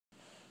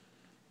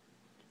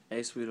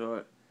Hey,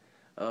 sweetheart.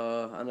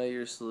 I know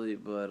you're asleep,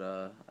 but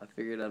I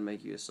figured I'd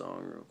make you a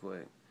song real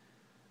quick.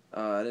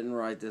 I didn't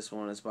write this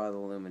one. It's by the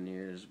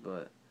Lumineers,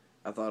 but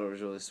I thought it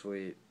was really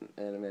sweet,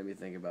 and it made me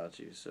think about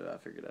you, so I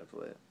figured I'd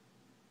play it.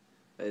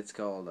 It's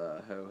called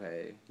Ho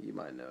Hey. You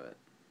might know it.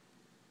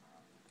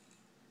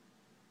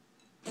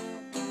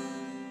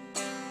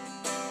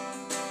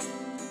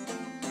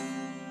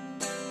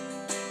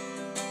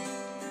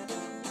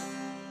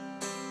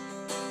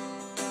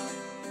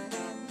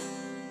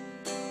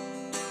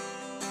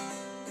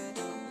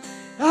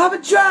 I've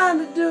been trying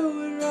to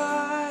do it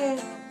right.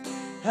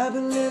 I've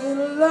been living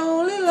a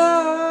lonely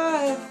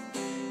life.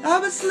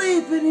 I've been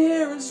sleeping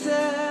here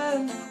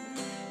instead.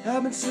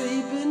 I've been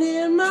sleeping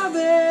in my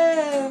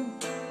bed.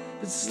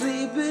 Been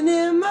sleeping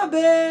in my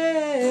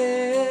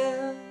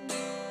bed.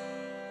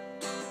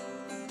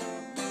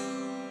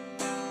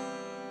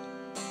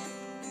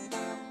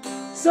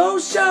 So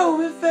show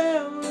me,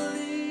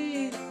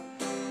 family,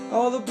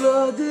 all the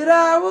blood that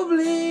I will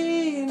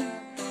bleed.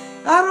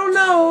 I don't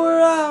know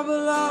where I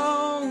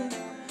belong.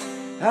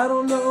 I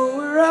don't know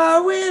where I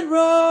went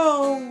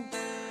wrong,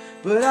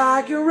 but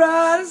I can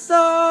write a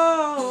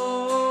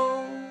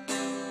song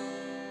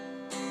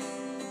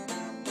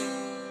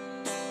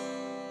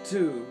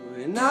too.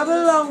 And I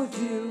belong with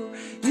you,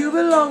 you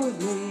belong with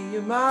me,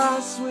 you're my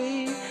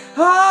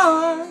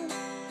sweetheart.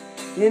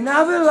 And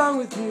I belong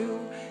with you,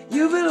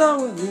 you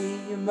belong with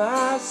me, you're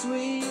my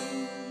sweet.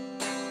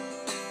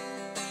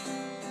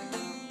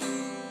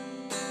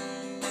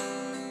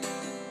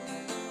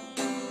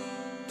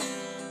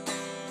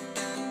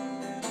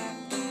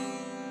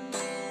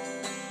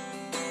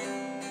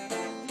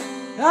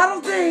 I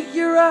don't think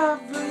you're right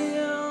for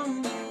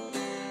him.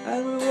 I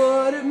don't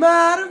know what it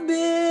might have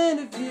been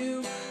if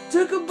you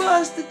took a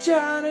bus to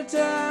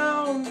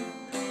Chinatown.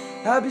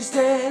 I'd be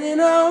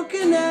standing on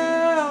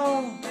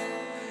Canal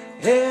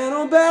and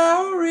on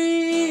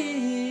Bowery.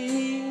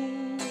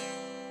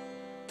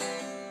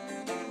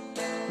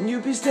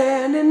 You'd be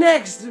standing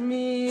next to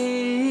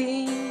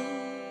me.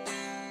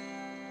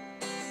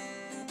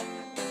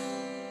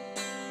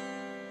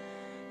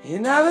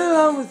 And I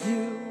belong with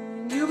you,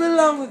 and you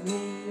belong with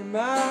me, you're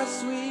my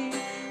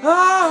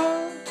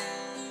sweetheart.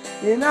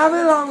 And I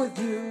belong with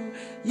you,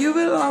 you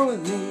belong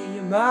with me,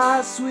 you're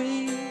my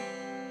sweet.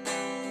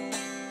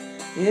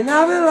 And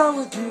I belong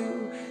with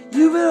you,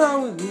 you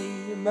belong with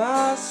me, you're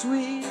my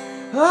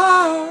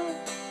sweetheart.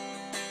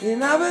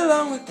 And I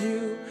belong with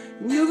you,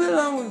 and you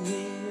belong with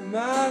me, you're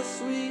my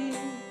sweet.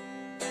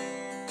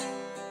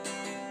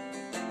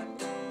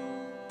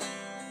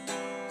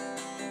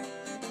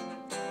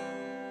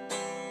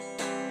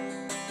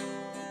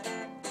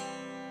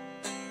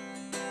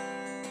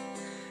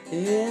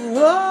 And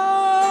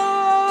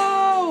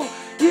oh,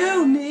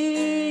 you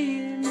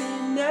need me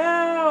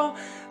now.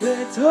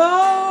 Let's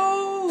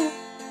hope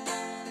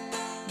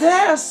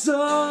there's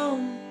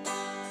some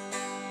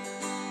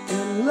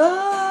in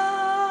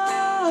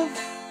love.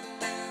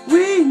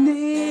 We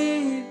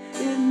need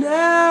it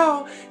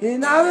now.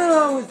 And I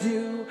belong with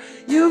you,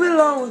 you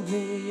belong with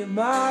me, you're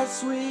my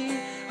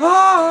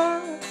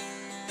sweetheart.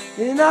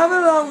 And I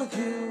belong with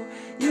you,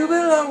 you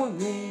belong with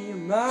me, you're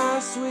my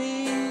sweet.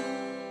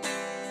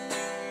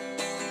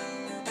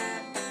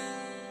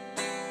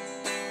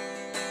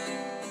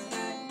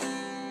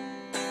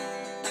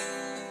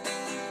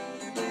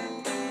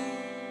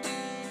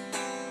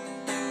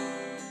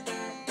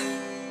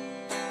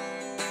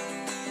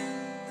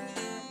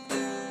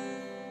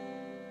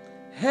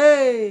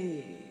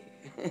 Hey!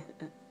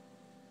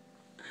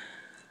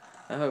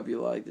 I hope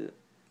you liked it.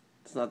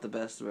 It's not the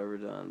best I've ever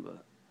done,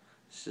 but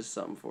it's just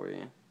something for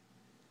you.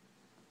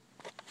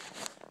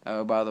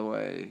 Oh, by the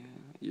way,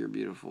 you're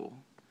beautiful,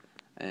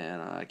 and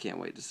I can't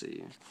wait to see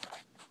you.